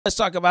Let's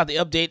talk about the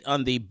update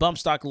on the bump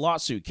stock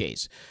lawsuit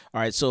case.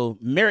 All right, so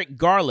Merrick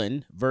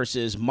Garland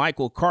versus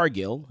Michael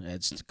Cargill.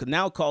 It's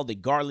now called the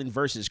Garland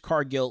versus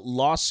Cargill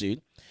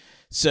lawsuit.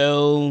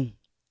 So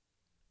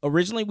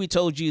originally we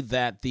told you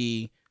that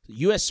the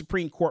U.S.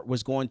 Supreme Court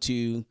was going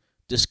to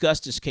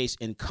discuss this case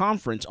in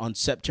conference on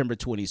September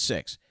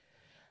 26th.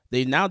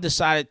 They now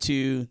decided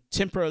to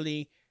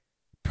temporarily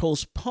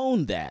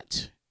postpone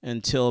that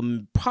until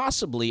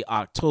possibly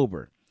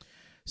October.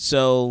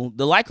 So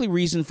the likely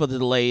reason for the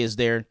delay is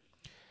there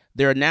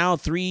are now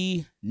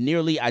 3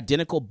 nearly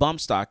identical bump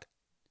stock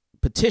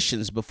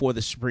petitions before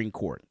the Supreme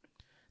Court.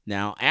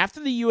 Now, after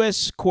the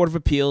U.S. Court of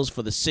Appeals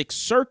for the Sixth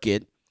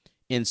Circuit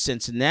in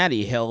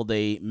Cincinnati held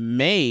in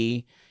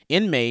May,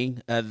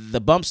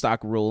 the bump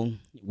stock rule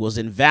was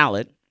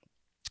invalid.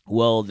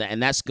 Well,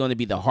 and that's going to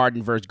be the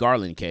Hardin versus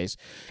Garland case.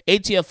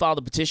 ATF filed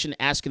a petition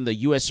asking the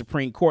U.S.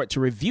 Supreme Court to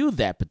review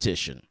that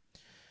petition.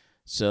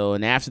 So,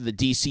 and after the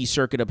D.C.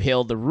 Circuit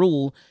upheld the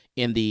rule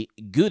in the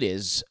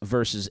Goodies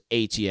versus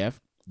ATF,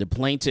 the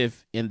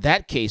plaintiff in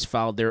that case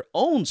filed their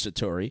own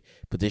certiorari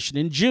petition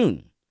in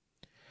June.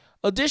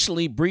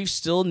 Additionally, briefs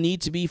still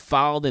need to be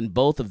filed in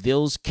both of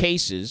those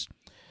cases,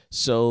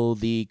 so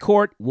the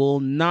court will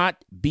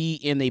not be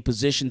in a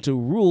position to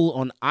rule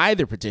on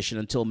either petition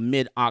until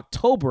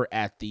mid-October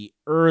at the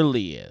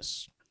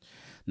earliest.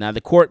 Now,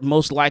 the court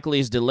most likely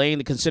is delaying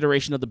the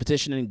consideration of the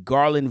petition in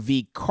Garland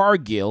v.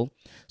 Cargill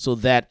so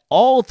that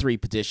all 3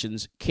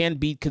 petitions can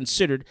be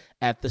considered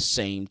at the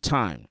same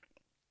time.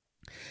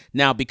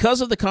 Now, because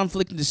of the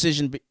conflicting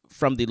decision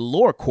from the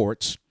lower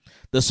courts,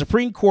 the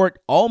Supreme Court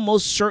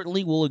almost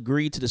certainly will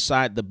agree to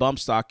decide the bump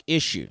stock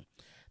issue.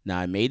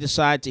 Now, it may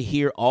decide to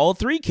hear all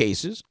 3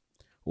 cases,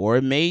 or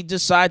it may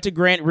decide to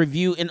grant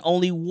review in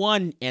only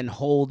one and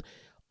hold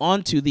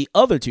onto the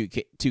other two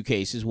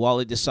cases while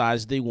it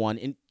decides the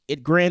one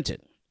it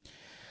granted.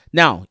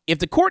 Now, if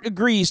the court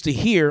agrees to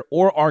hear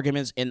oral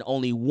arguments in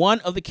only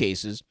one of the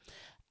cases,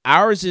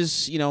 ours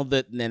is,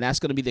 and that's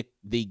going to be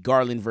the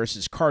Garland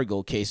versus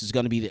Cargill case is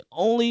going to be the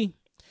only,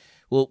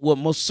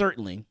 most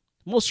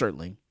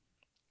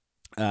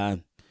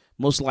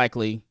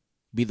likely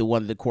be the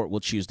one the court will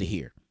choose to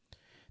hear.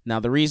 Now,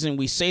 the reason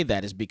we say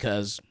that is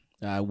because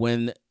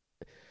when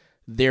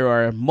there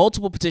are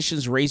multiple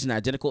petitions raising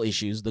identical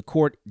issues, the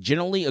court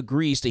generally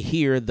agrees to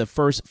hear the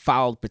first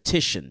filed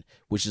petition,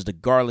 which is the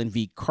Garland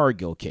v.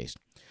 Cargill case.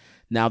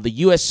 Now, the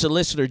U.S.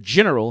 Solicitor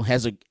General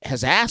has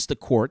asked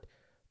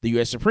the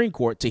U.S. Supreme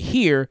Court, to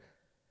hear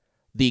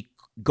the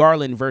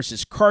Garland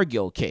versus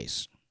Cargill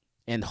case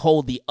and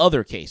hold the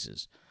other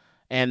cases.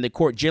 And the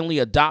court generally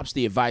adopts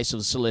the advice of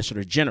the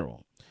Solicitor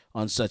General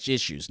on such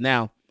issues.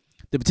 Now,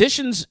 the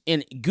petitions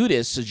in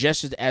Goodies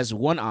suggested as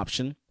one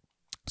option.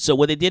 So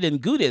what they did in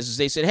Goodies is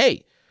they said,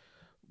 hey,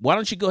 why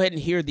don't you go ahead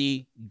and hear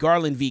the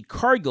Garland v.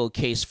 Cargill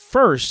case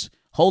first,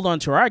 hold on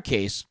to our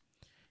case,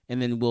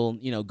 and then we'll,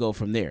 go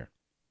from there.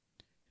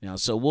 Now,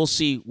 so we'll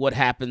see what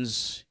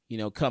happens,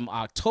 come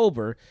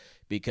October,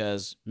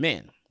 because,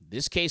 man,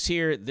 this case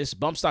here, this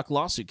bump stock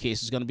lawsuit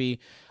case is going to be,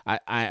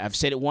 I've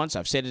said it once,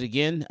 I've said it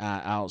again,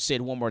 I'll say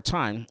it one more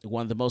time,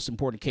 one of the most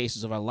important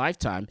cases of our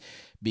lifetime,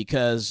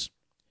 because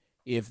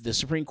if the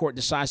Supreme Court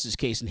decides this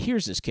case and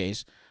hears this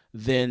case,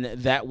 then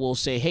that will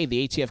say, hey,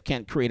 the ATF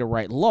can't create a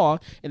right law,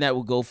 and that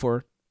will go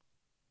for,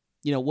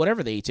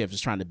 whatever the ATF is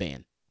trying to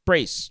ban.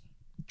 Brace,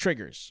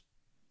 triggers,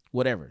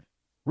 whatever,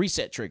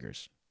 reset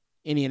triggers,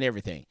 any and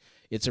everything.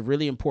 It's a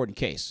really important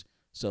case.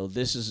 So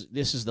this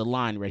is the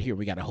line right here.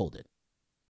 We got to hold it.